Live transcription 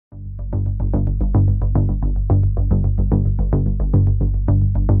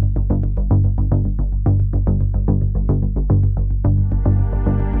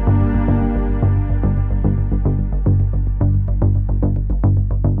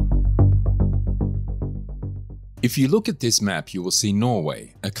If you look at this map, you will see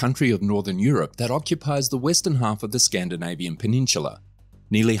Norway, a country of Northern Europe that occupies the western half of the Scandinavian peninsula.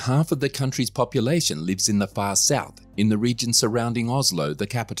 Nearly half of the country's population lives in the far south, in the region surrounding Oslo, the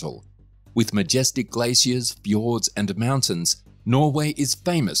capital. With majestic glaciers, fjords, and mountains, Norway is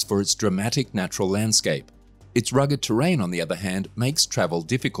famous for its dramatic natural landscape. Its rugged terrain, on the other hand, makes travel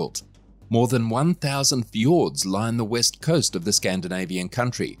difficult. More than 1,000 fjords line the west coast of the Scandinavian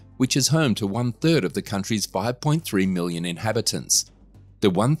country, which is home to 1/3 of the country's 5.3 million inhabitants. The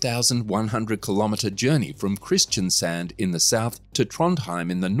 1,100-kilometer journey from Kristiansand in the south to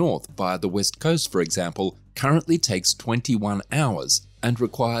Trondheim in the north via the west coast, for example, currently takes 21 hours and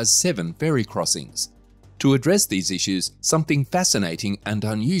requires 7 ferry crossings. To address these issues, something fascinating and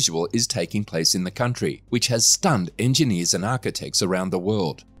unusual is taking place in the country, which has stunned engineers and architects around the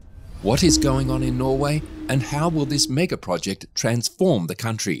world. What is going on in Norway, and how will this megaproject transform the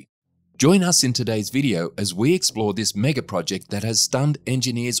country? Join us in today's video as we explore this megaproject that has stunned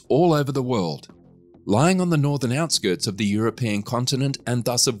engineers all over the world. Lying on the northern outskirts of the European continent and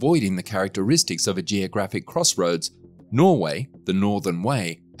thus avoiding the characteristics of a geographic crossroads, Norway, the Northern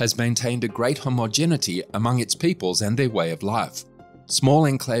Way, has maintained a great homogeneity among its peoples and their way of life. Small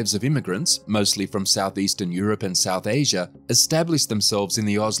enclaves of immigrants, mostly from southeastern Europe and South Asia, established themselves in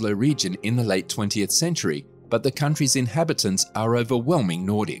the Oslo region in the late 20th century, but the country's inhabitants are overwhelming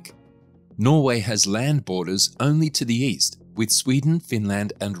Nordic. Norway has land borders only to the east, with Sweden,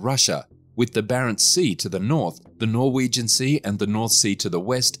 Finland, and Russia, with the Barents Sea to the north, the Norwegian Sea and the North Sea to the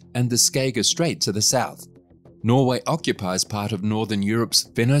west, and the Skager Strait to the south. Norway occupies part of Northern Europe's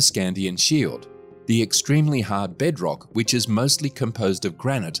Fennoscandian Shield, the extremely hard bedrock, which is mostly composed of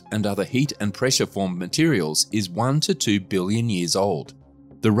granite and other heat and pressure-formed materials, is 1 to 2 billion years old.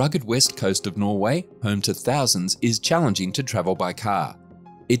 The rugged west coast of Norway, home to thousands, is challenging to travel by car.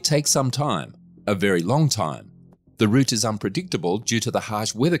 It takes some time, a very long time. The route is unpredictable due to the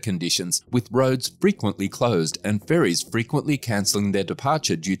harsh weather conditions, with roads frequently closed and ferries frequently cancelling their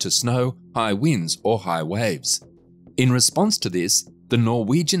departure due to snow, high winds, or high waves. In response to this, the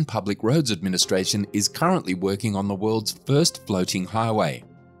Norwegian Public Roads Administration is currently working on the world's first floating highway.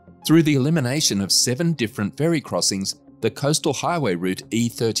 Through the elimination of 7 different ferry crossings, the coastal highway route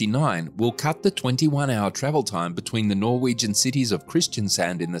E39 will cut the 21-hour travel time between the Norwegian cities of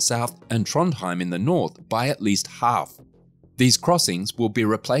Kristiansand in the south and Trondheim in the north by at least half. These crossings will be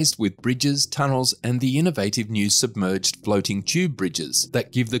replaced with bridges, tunnels, and the innovative new submerged floating tube bridges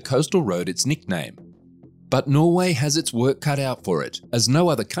that give the coastal road its nickname. But Norway has its work cut out for it, as no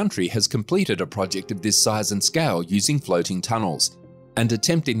other country has completed a project of this size and scale using floating tunnels, and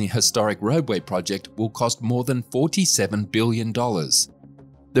attempting the historic roadway project will cost more than $47 billion.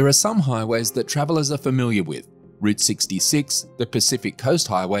 There are some highways that travellers are familiar with: Route 66, the Pacific Coast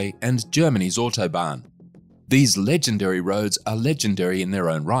Highway, and Germany's Autobahn. These legendary roads are legendary in their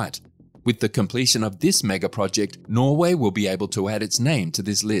own right. With the completion of this megaproject, Norway will be able to add its name to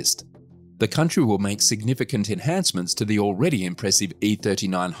this list. The country will make significant enhancements to the already impressive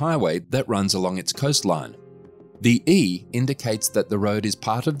E39 highway that runs along its coastline. The E indicates that the road is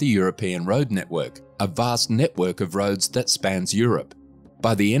part of the European road network, a vast network of roads that spans Europe.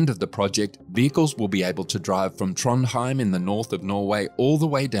 By the end of the project, vehicles will be able to drive from Trondheim in the north of Norway all the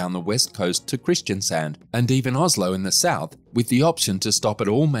way down the west coast to Kristiansand and even Oslo in the south, with the option to stop at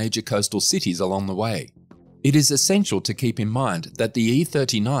all major coastal cities along the way. It is essential to keep in mind that the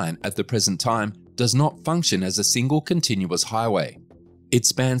E39 at the present time does not function as a single continuous highway. It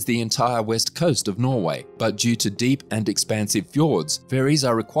spans the entire west coast of Norway, but due to deep and expansive fjords, ferries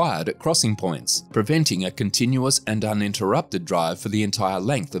are required at crossing points, preventing a continuous and uninterrupted drive for the entire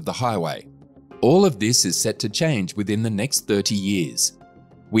length of the highway. All of this is set to change within the next 30 years.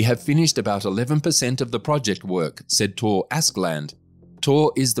 "We have finished about 11% of the project work," said Tor Askland.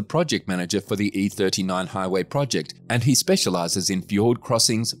 Tor is the project manager for the E39 highway project, and he specializes in fjord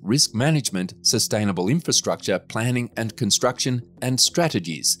crossings, risk management, sustainable infrastructure, planning and construction, and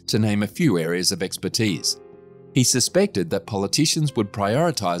strategies, to name a few areas of expertise. He suspected that politicians would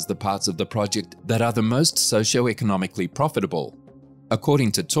prioritize the parts of the project that are the most socio-economically profitable.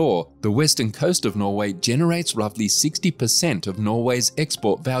 According to Tor, the western coast of Norway generates roughly 60% of Norway's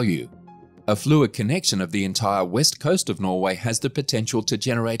export value. A fluid connection of the entire west coast of Norway has the potential to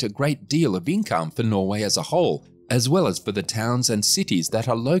generate a great deal of income for Norway as a whole, as well as for the towns and cities that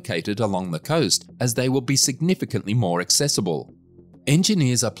are located along the coast, as they will be significantly more accessible.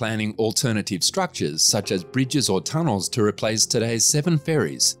 Engineers are planning alternative structures, such as bridges or tunnels, to replace today's 7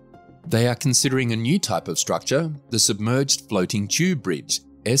 ferries. They are considering a new type of structure, the Submerged Floating Tube Bridge,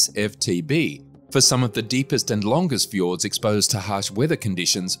 SFTB, for some of the deepest and longest fjords exposed to harsh weather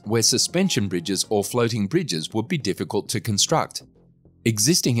conditions where suspension bridges or floating bridges would be difficult to construct.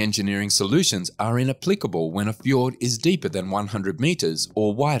 Existing engineering solutions are inapplicable when a fjord is deeper than 100 meters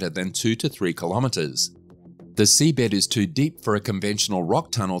or wider than 2 to 3 kilometers. The seabed is too deep for a conventional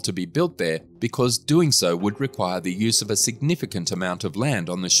rock tunnel to be built there because doing so would require the use of a significant amount of land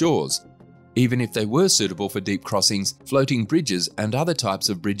on the shores. Even if they were suitable for deep crossings, floating bridges and other types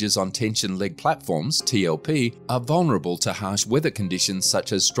of bridges on tension leg platforms, TLP, are vulnerable to harsh weather conditions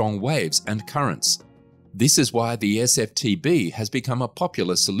such as strong waves and currents. This is why the SFTB has become a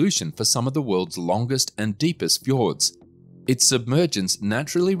popular solution for some of the world's longest and deepest fjords. Its submergence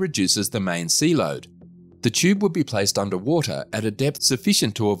naturally reduces the main sea load. The tube would be placed underwater at a depth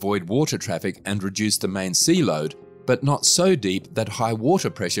sufficient to avoid water traffic and reduce the main sea load, but not so deep that high water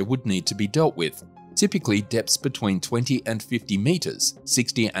pressure would need to be dealt with. Typically, depths between 20 and 50 meters,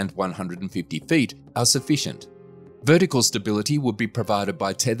 60 and 150 feet, are sufficient. Vertical stability would be provided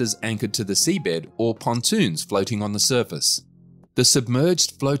by tethers anchored to the seabed or pontoons floating on the surface. The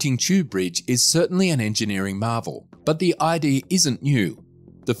submerged floating tube bridge is certainly an engineering marvel, but the idea isn't new.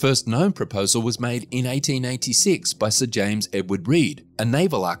 The first known proposal was made in 1886 by Sir James Edward Reed, a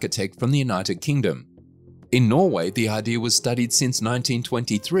naval architect from the United Kingdom. In Norway, the idea was studied since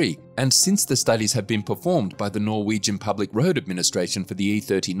 1923, and since the studies have been performed by the Norwegian Public Road Administration for the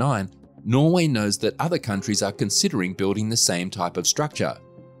E39, Norway knows that other countries are considering building the same type of structure.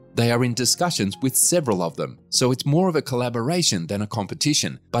 They are in discussions with several of them, so it's more of a collaboration than a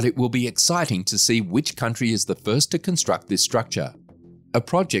competition, but it will be exciting to see which country is the first to construct this structure. A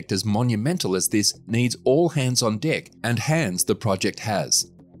project as monumental as this needs all hands on deck, and hands the project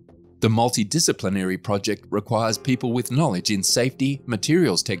has. The multidisciplinary project requires people with knowledge in safety,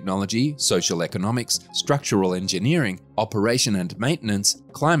 materials technology, social economics, structural engineering, operation and maintenance,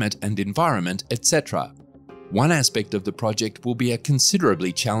 climate and environment, etc. One aspect of the project will be a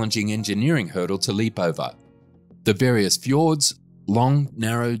considerably challenging engineering hurdle to leap over. The various fjords, long,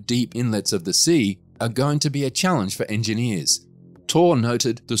 narrow, deep inlets of the sea, are going to be a challenge for engineers. Tor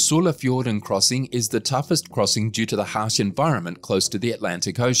noted the Sollefjorden crossing is the toughest crossing due to the harsh environment close to the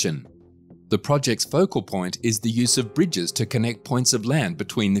Atlantic Ocean. The project's focal point is the use of bridges to connect points of land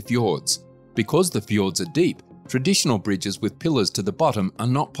between the fjords. Because the fjords are deep, traditional bridges with pillars to the bottom are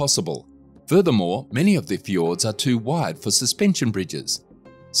not possible. Furthermore, many of the fjords are too wide for suspension bridges.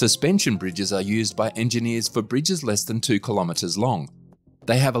 Suspension bridges are used by engineers for bridges less than 2 kilometers long.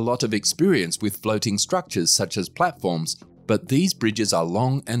 They have a lot of experience with floating structures such as platforms, but these bridges are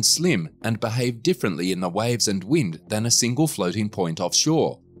long and slim and behave differently in the waves and wind than a single floating point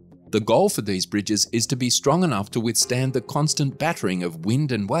offshore. The goal for these bridges is to be strong enough to withstand the constant battering of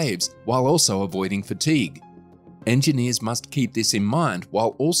wind and waves while also avoiding fatigue. Engineers must keep this in mind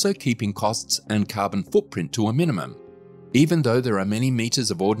while also keeping costs and carbon footprint to a minimum. Even though there are many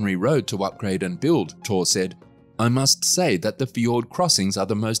meters of ordinary road to upgrade and build, Tor said, I must say that the fjord crossings are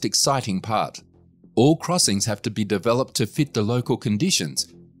the most exciting part. All crossings have to be developed to fit the local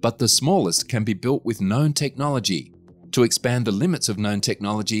conditions, but the smallest can be built with known technology. To expand the limits of known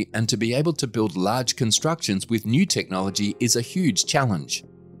technology and to be able to build large constructions with new technology is a huge challenge.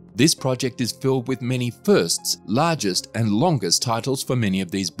 This project is filled with many firsts, largest and longest titles for many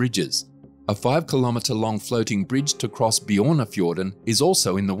of these bridges. A 5-kilometer-long floating bridge to cross Bjørnafjorden is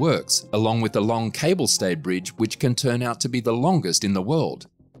also in the works, along with a long cable-stayed bridge which can turn out to be the longest in the world.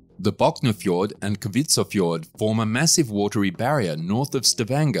 The Boknafjord and Kvitsøyfjord form a massive watery barrier north of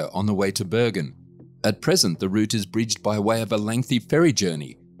Stavanger on the way to Bergen. At present, the route is bridged by way of a lengthy ferry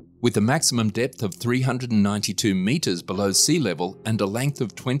journey. With a maximum depth of 392 meters below sea level and a length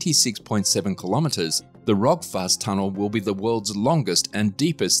of 26.7 kilometers, the Rogfast tunnel will be the world's longest and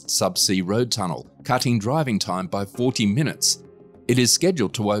deepest subsea road tunnel, cutting driving time by 40 minutes. It is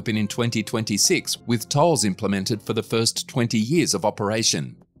scheduled to open in 2026, with tolls implemented for the first 20 years of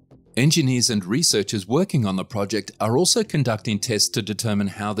operation. Engineers and researchers working on the project are also conducting tests to determine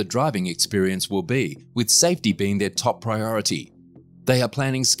how the driving experience will be, with safety being their top priority. They are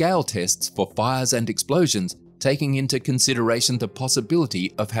planning scale tests for fires and explosions, taking into consideration the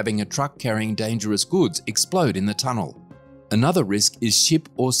possibility of having a truck carrying dangerous goods explode in the tunnel. Another risk is ship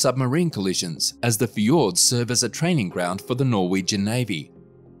or submarine collisions, as the fjords serve as a training ground for the Norwegian Navy.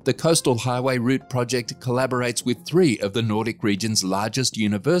 The Coastal Highway Route project collaborates with 3 of the Nordic region's largest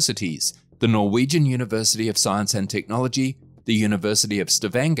universities, the Norwegian University of Science and Technology, the University of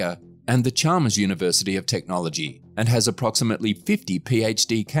Stavanger, and the Chalmers University of Technology, and has approximately 50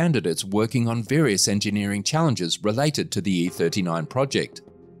 PhD candidates working on various engineering challenges related to the E39 project.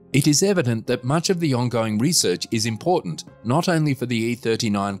 It is evident that much of the ongoing research is important, not only for the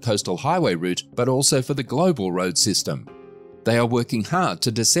E39 coastal highway route, but also for the global road system. They are working hard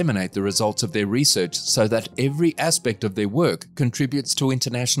to disseminate the results of their research so that every aspect of their work contributes to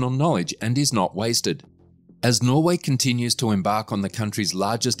international knowledge and is not wasted. As Norway continues to embark on the country's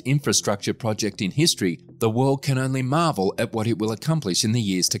largest infrastructure project in history, the world can only marvel at what it will accomplish in the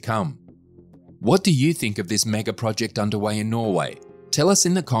years to come. What do you think of this mega project underway in Norway? Tell us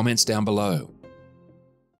in the comments down below.